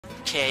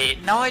Okay,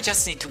 now I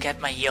just need to get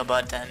my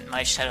earbud and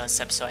my shadow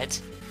steps right.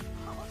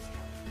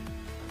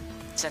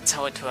 That's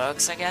how it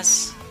works, I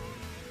guess.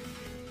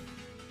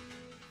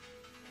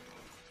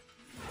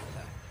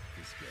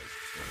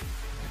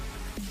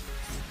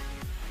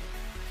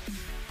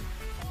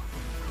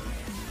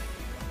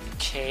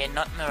 Okay,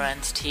 not mirror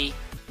entity.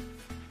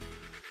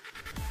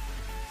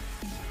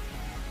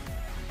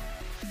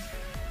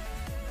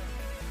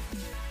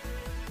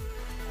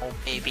 Oh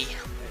baby.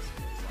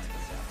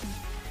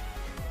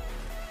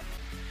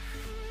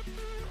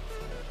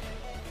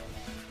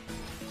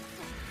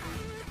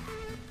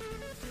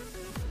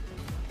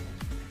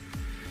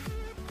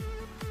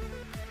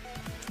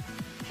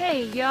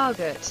 Hey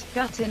Yagut,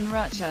 Gutin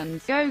Ruchan,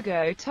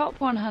 Go top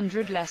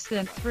 100 less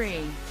than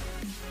 3.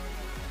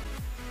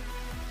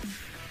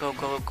 Go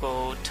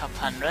top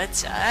 100.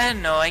 I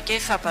don't know, I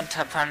gave up on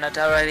top 100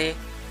 already.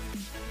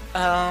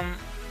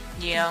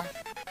 Yeah.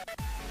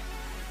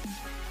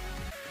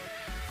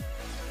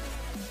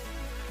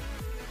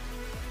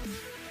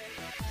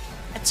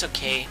 It's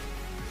okay.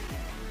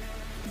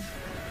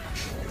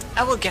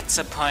 I will get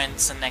the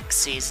points in next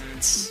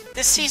seasons.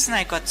 This season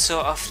I got so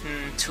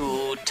often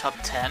to top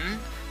 10,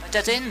 but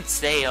I didn't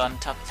stay on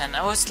top 10.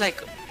 I was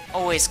like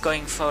always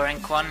going for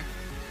rank 1.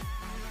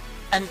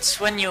 And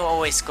when you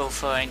always go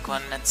for rank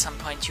 1, at some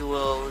point you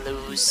will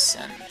lose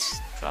and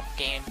drop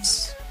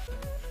games.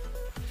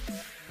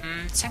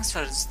 Thanks for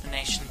this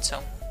donation,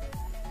 so.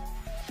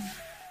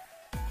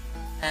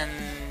 And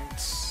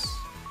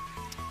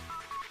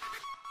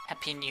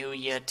Happy New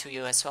Year to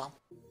you as well.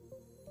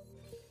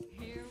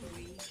 Here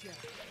we go.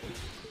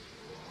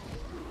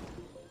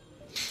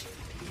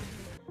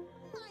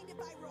 Mind if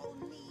I roll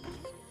me?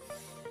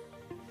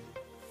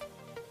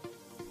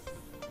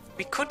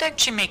 We could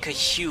actually make a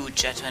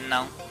huge advent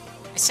now.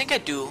 I think I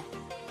do.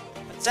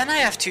 But then I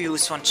have to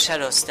use one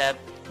shadow step.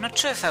 Not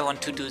sure if I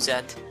want to do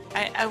that.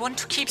 I want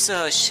to keep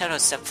the shadow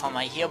step for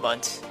my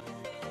earbud.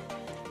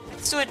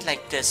 Let's do it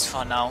like this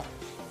for now.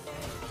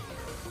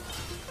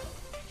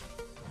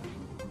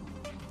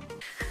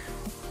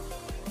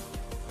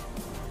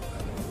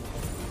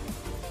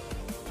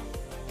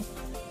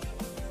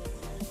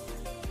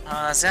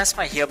 There's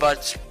my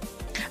earbud.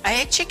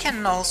 I actually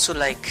can also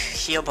like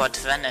earbud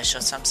vanish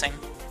or something.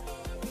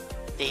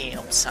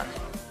 Damn, son.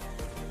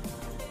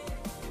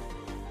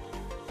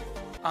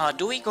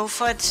 Do we go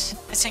for it?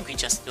 I think we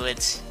just do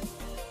it.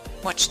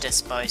 Watch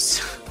this,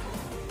 boys.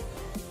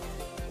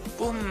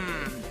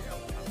 Boom.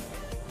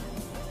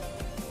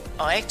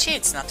 Oh, actually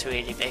it's not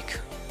really big.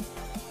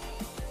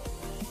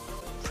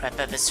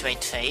 Prepper with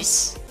straight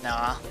face?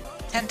 Nah.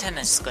 10-10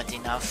 is good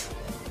enough.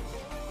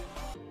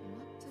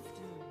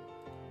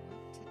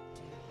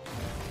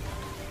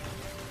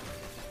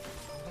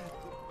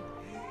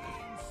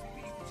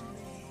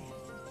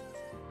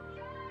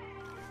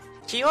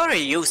 He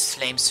already used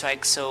Flame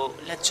Strike, so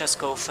let's just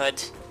go for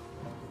it.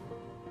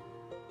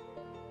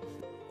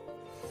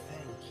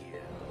 Thank you.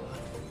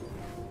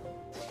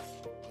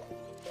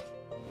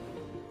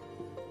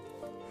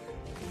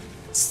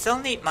 Still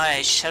need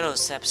my Shadow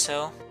Step,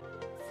 so...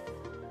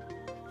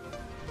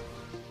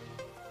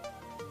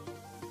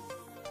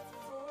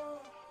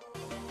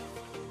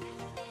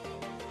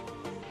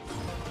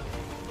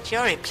 He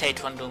already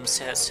played one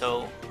Doomsayer,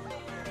 so...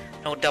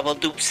 no double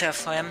Doomsayer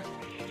for him.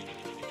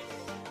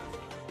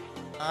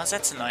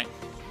 That's annoying.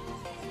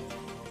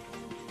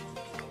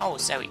 Oh,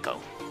 there we go.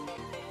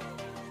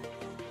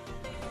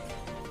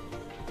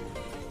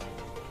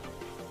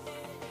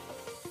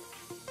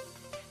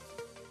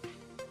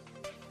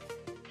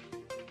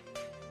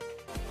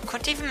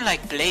 Could even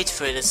like Blade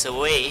Through this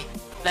away.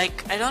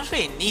 Like, I don't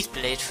really need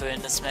Blade Through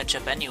in this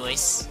matchup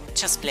anyways.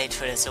 Just Blade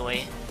Through this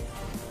away.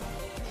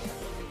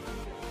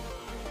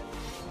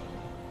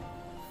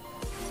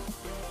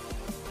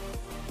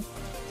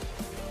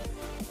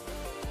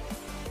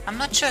 I'm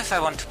not sure if I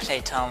want to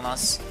play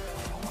Talnos.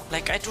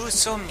 Like, I drew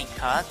so many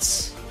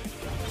cards.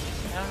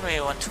 I don't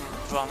really want to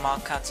draw more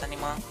cards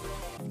anymore.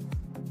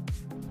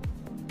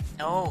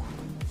 No.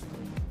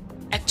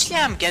 Actually,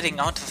 I'm getting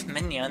out of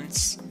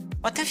minions.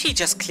 What if he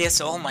just clears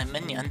all my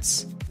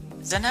minions?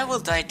 Then I will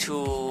die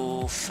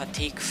to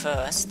fatigue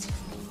first.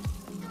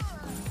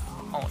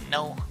 Oh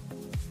no.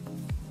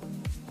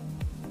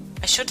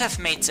 I should have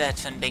made the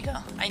advent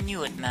bigger. I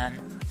knew it,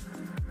 man.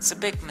 It's a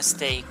big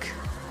mistake.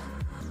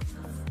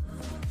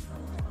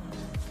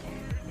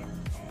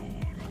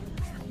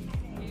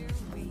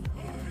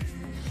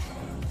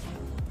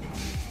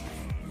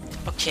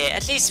 Okay,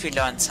 at least we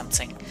learned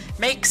something.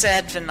 Make the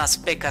advent as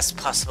big as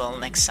possible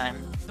next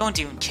time. Don't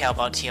even care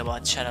about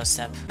Shadow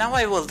Step. Now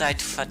I will die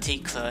to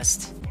fatigue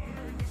first.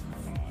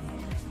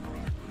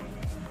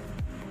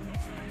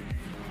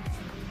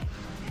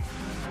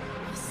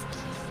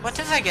 What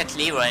if I get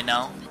Leeroy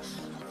now?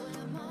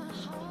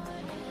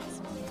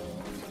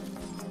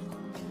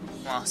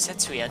 Oh,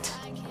 that's weird.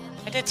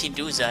 Why did he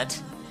do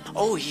that?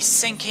 Oh,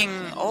 he's thinking...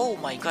 oh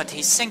my god,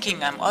 he's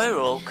thinking I'm Oil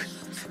Rogue.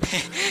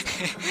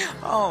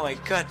 Oh my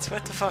god,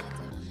 what the fuck?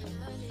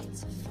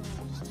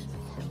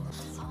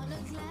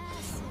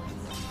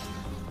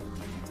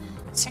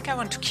 think I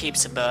want to keep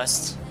the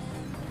burst.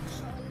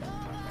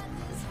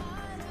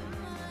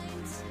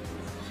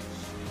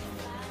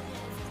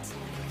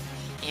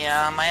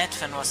 Yeah, my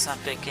advent was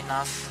not big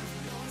enough.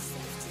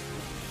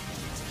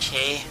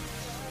 Okay.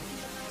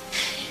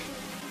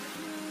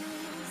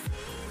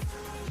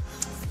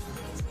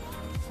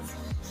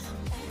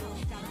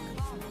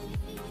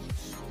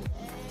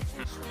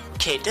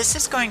 Okay, this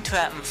is going to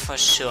happen for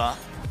sure.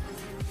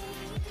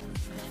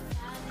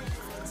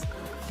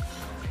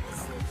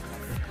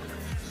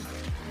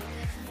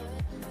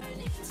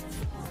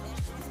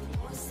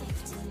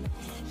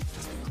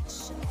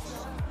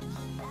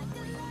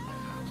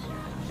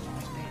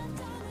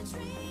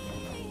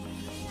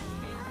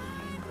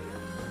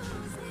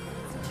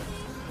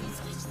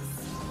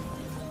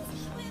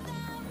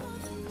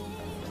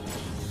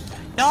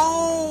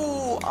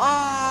 No!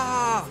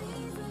 Ah!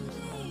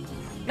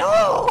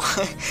 No!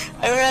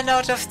 I ran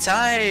out of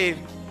time!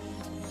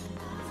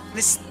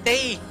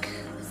 Mistake!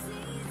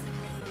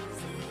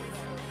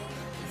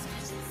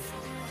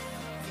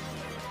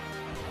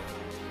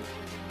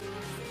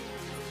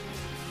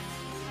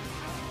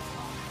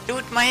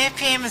 Dude, my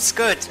APM is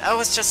good. I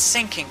was just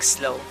thinking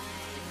slow.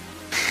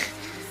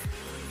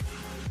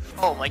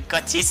 Oh my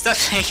god, he's not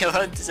playing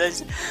around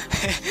to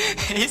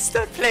he's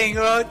not playing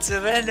around to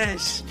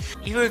vanish.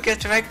 He will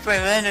get wrecked by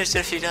vanish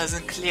if he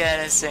doesn't clear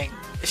anything.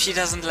 If he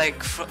doesn't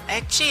like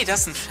actually he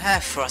doesn't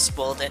have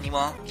frostbolt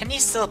anymore. Can he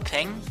still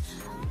ping?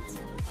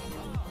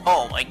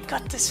 Oh my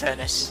god, this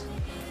vanish.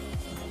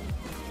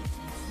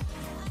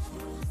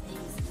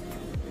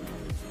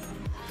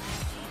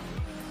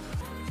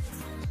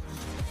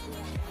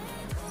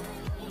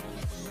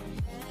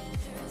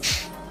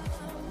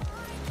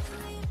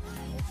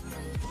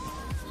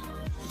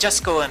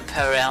 Just go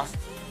Imperial.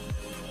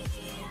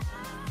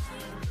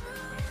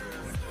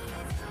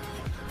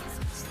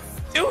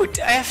 Dude,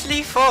 I have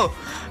Leeroy!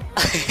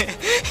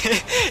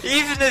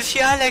 Even if he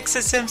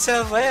Alexes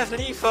himself, I have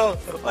Leeroy!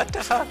 What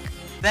the fuck?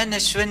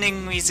 Vanish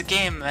winning me the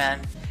game,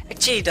 man.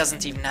 Actually, he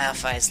doesn't even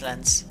have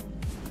Icelands.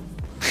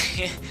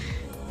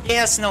 He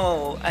has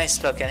no ice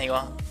block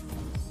anymore.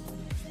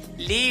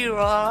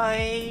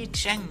 Leeroy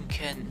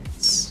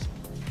Jenkins.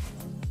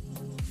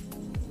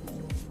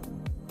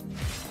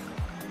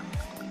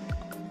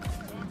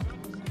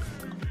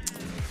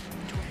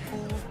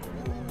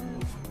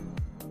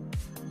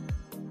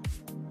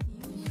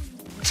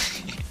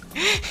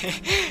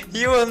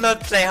 You will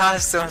not play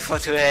Hearthstone for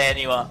today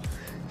anymore.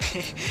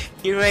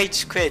 You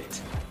rage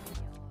quit.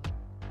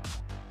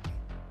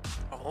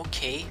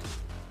 Okay.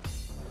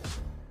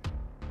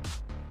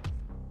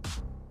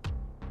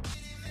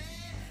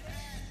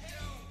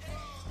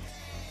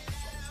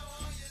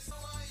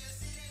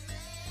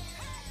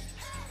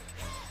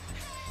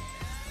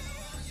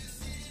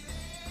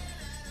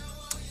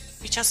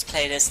 We just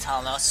play this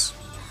Talnos.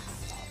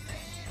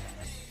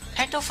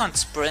 Kind of on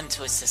sprint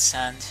with the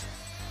sand.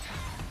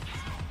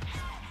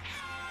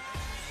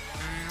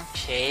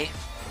 Okay.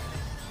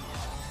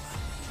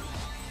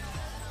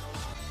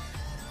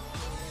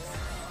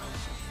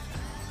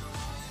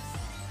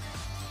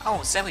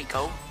 Oh, there we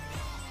go.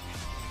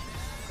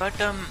 Got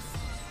them.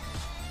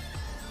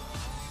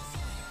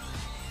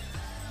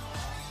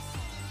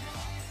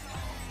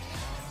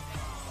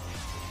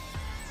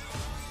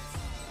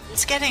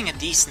 It's getting a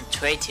decent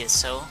trade here,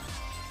 so.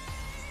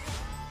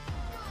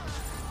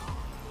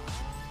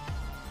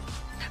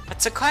 But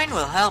the coin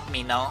will help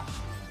me now.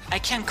 I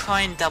can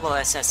coin double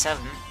SS7.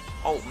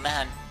 Oh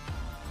man.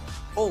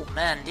 Oh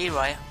man,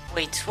 Leeroy.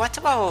 Wait, what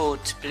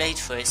about Blade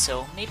for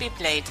so? Maybe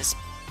Blade is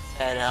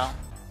better.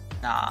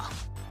 Nah.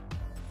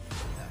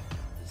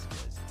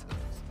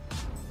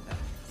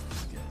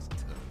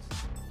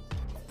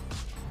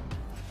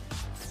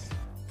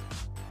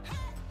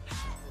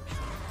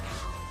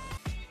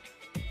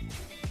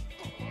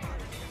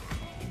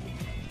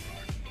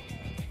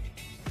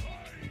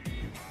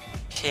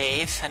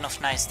 Okay, fan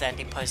of nice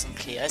deadly poison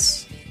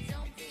clears.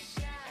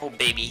 Oh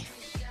baby.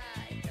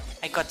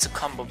 I got the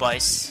combo,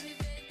 boys.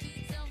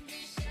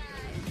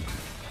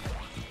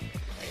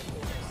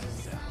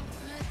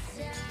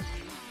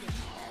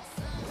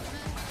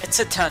 It's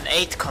a turn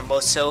 8 combo,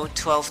 so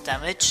 12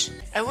 damage.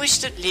 I wish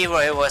that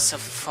Leeroy was a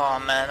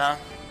 4 mana.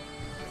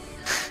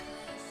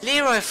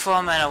 Leeroy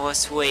 4 mana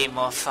was way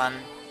more fun.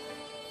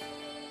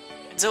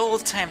 In the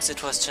old times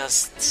it was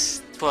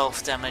just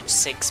 12 damage,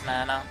 6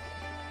 mana.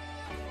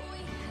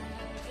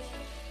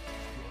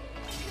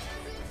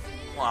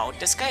 Wow,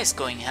 this guy is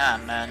going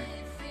ham, man.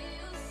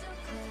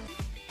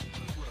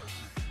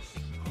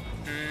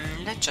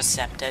 Let's just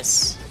zap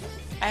this.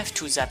 I have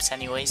 2 zaps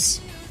anyways.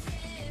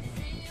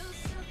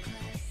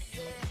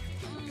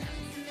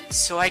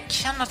 So I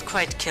cannot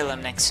quite kill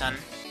him next turn.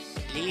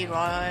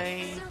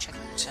 Leeroy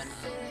Jenkins.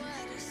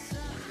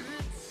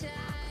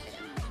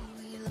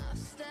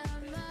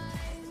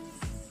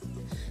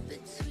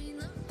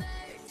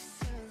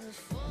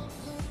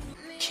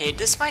 Okay,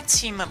 this might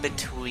seem a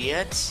bit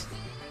weird.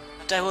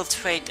 But I will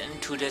trade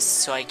into this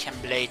so I can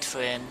blade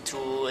for into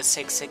a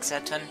 6/6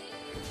 Saturn.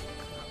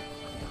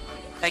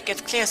 Like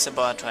it clears the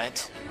board,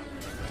 right?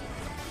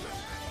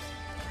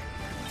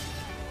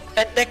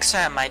 But next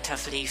time I might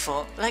have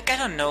Lethal. Like, I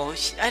don't know.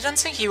 I don't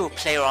think he will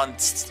play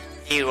around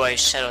Leeroy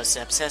Shadow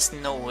Steps. There's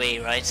no way,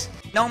 right?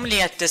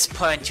 Normally at this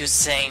point you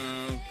think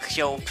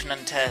your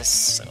opponent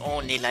has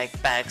only like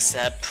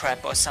backstab,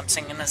 prep or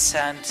something in his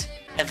hand.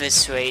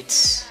 Eviscerate,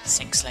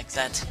 things like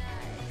that.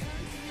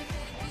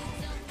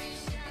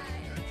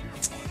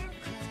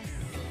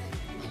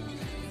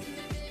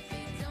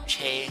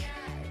 Okay.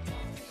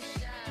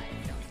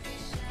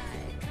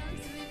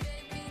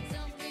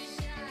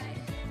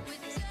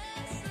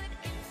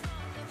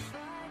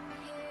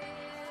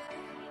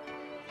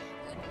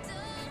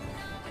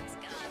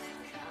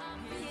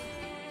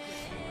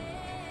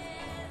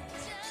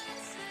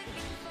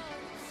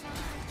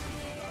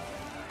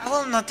 I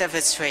will not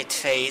eviscerate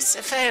phase.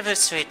 If I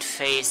eviscerate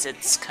phase,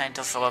 it's kind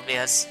of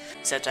obvious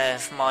that I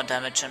have more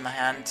damage in my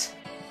hand.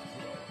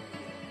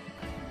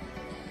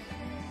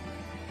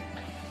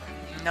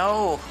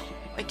 No!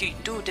 Why do you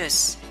do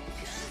this?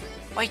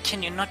 Why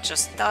can you not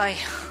just die?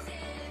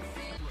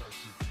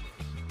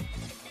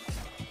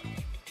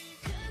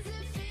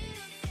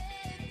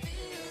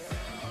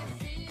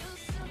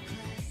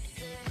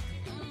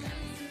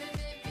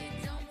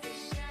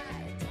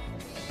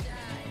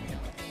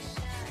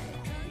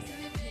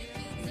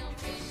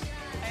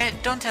 I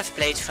don't have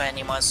blade for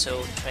anymore,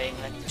 so trading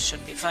like this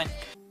should be fine.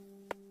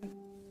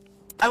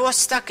 I was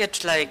stuck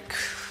at like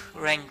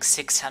rank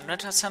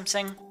 600 or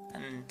something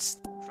and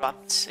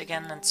dropped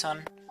again and so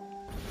on.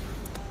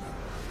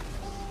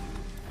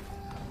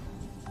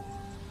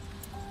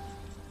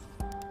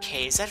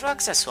 Okay, that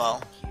works as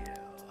well.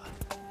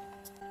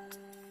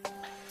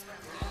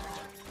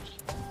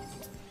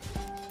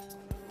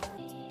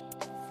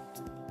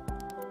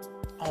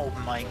 Oh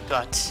my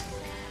god.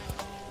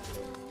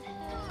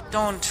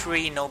 Don't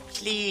Reno,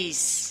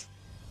 please.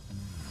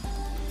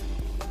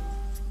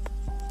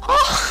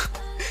 Oh!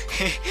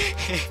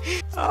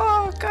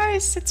 Oh,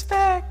 guys, it's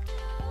back.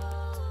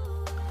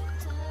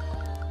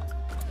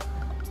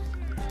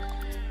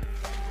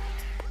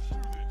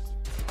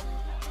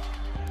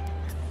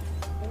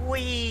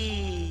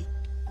 Wee.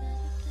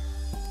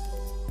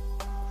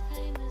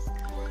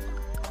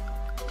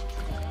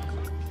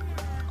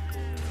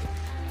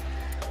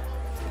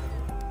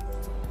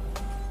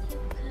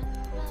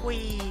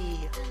 Wee.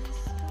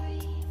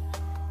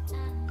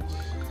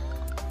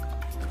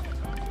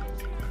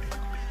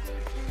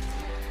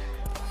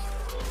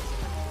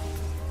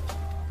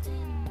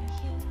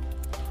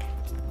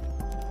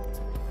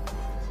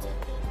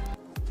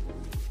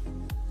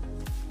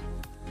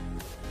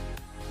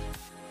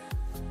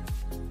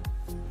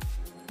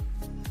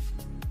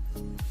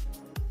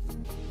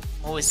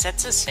 Oh, is that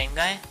the same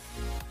guy?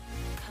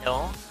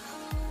 No?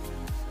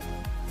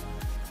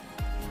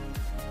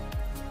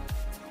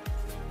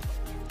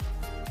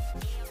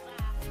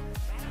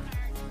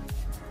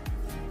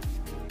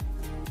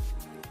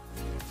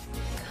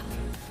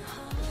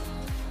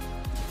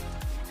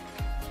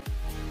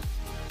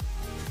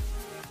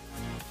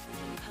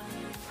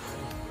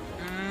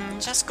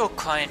 Just go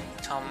coin,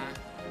 Tom.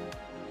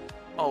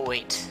 Oh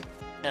wait.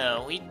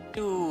 No, we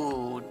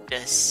do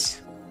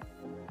this.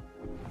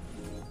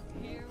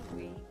 Here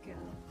we go.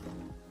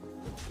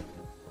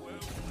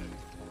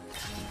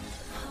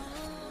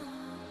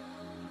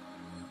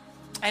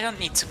 I don't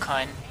need to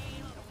coin.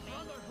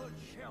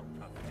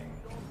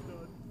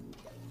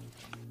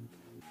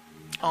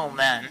 Oh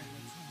man.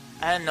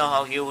 I don't know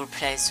how you will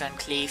play Van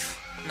Cleave.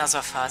 Another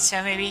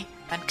Farsia maybe?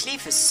 Van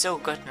Cleave is so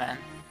good, man.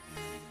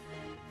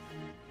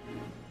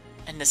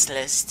 In this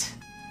list.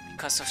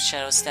 Because of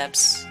Shadow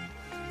Steps.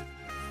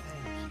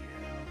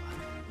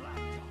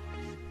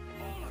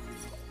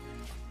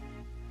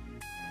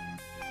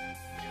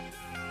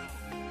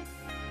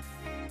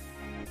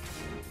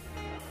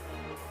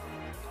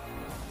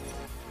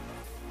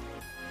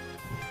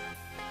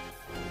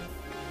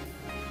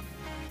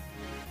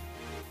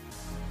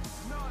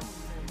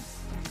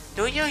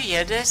 Do you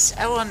hear this?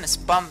 Everyone is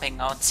bombing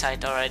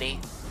outside already.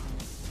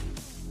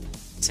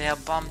 They are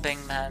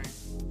bombing, man.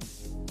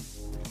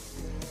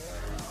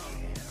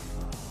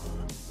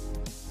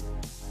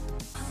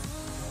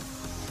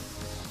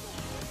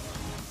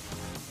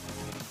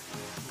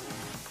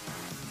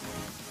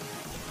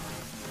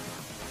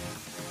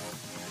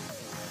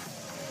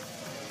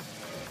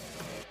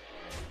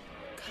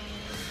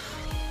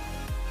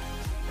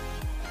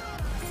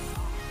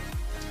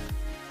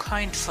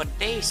 Kind for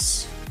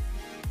days.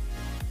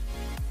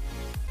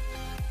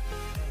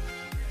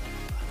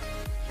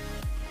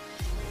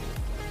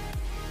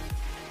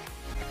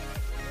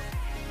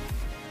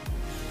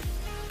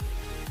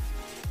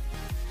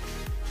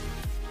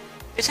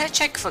 Did I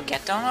check for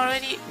get down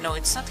already? No,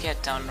 it's not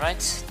get down,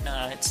 right?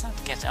 No, it's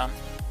not get down.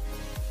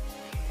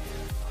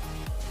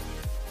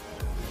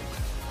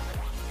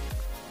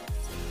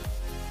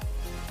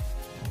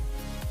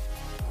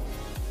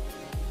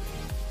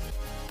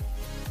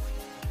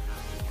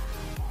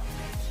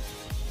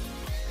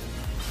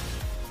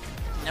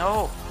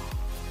 No!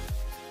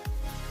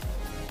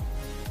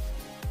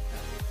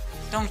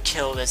 Don't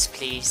kill this,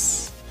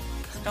 please.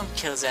 Don't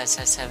kill the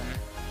SS7.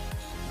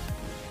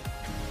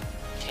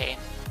 Okay.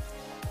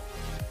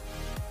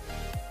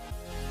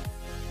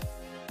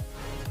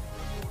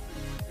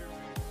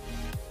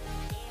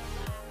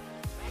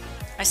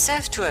 I still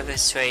have 2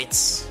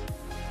 eviscerates.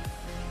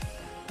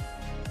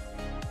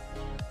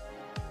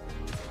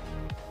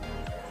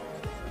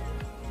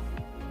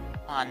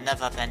 Oh,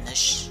 never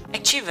vanish.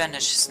 Actually,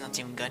 vanish is not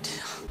even good.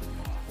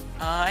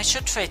 I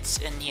should trade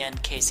in here in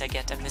case I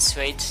get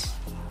eviscerate.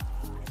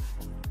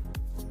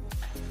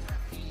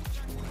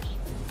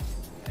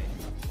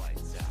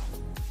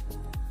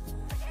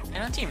 I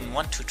don't even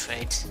want to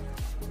trade.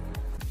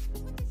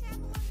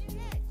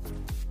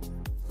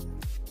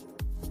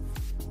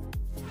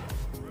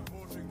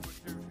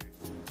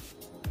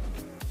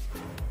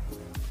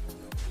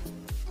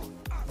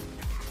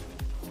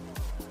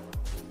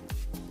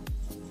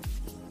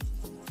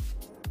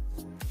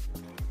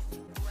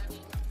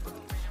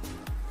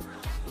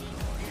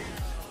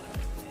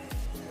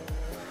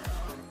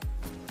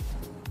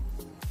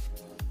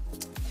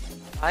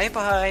 Bye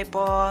bye,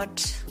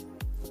 bot.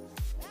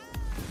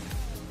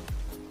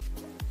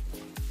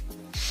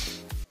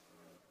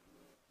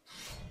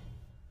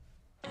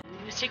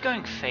 Is he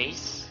going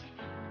face?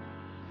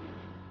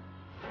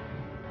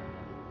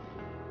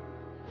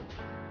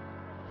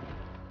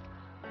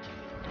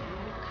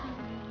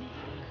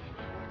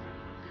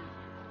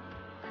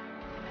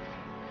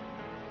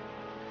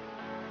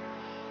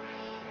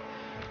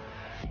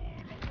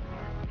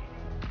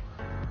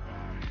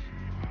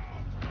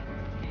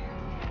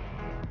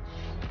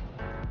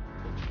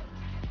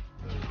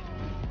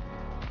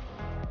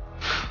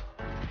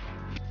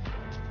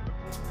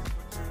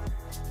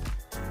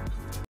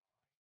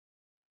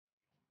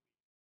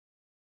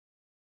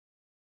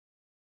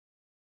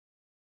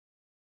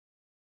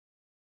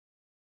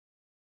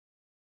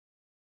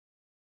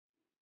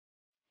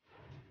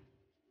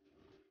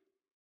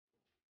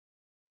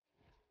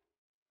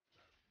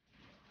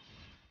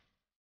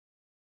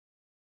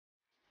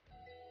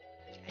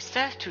 I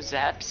still have 2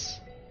 zaps.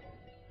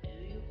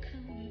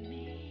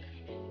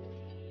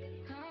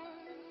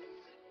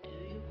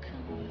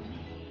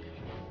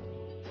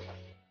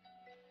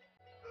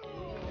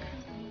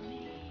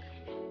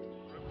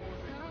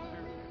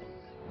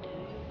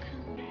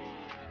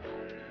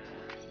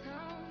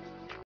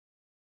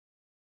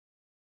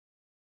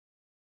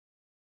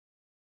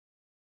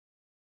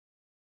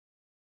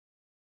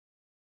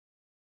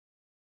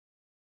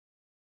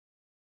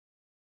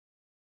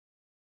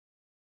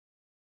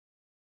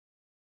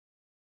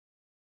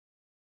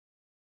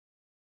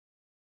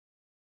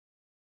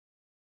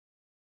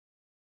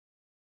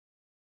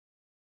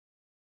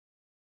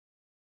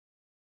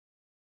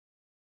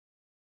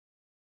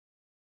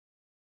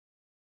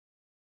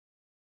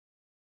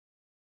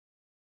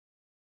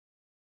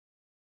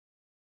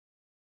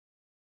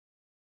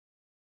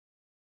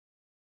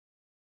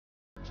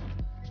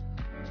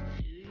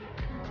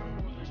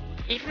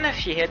 Even if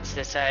he hits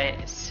this, I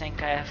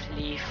think I have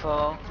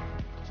lethal.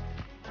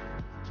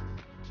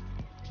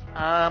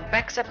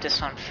 Backzap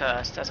this one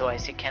first,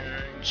 otherwise he can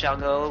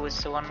juggle with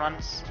the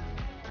 1/1s.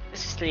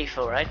 This is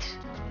lethal, right?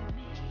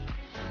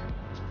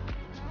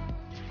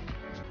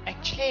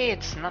 Actually,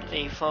 it's not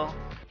lethal.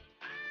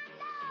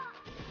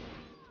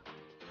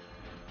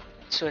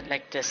 Let's do it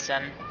like this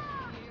then.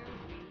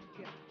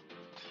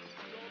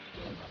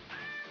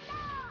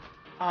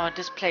 Oh,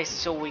 this place is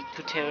so weak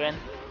to Tyrion.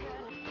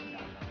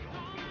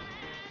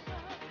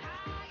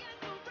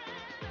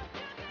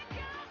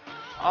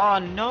 Oh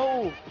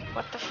no!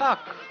 What the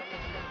fuck?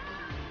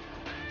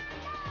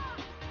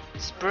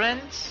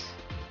 Sprint?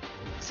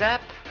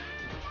 Zap?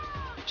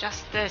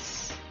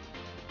 Justice!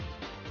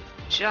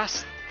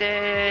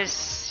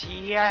 Justice!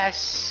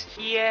 Yes!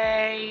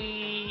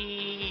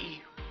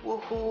 Yay!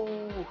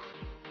 Woohoo!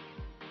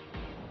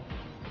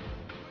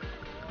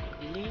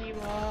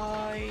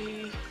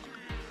 Leeroy!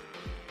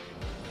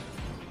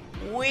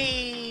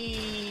 Wee!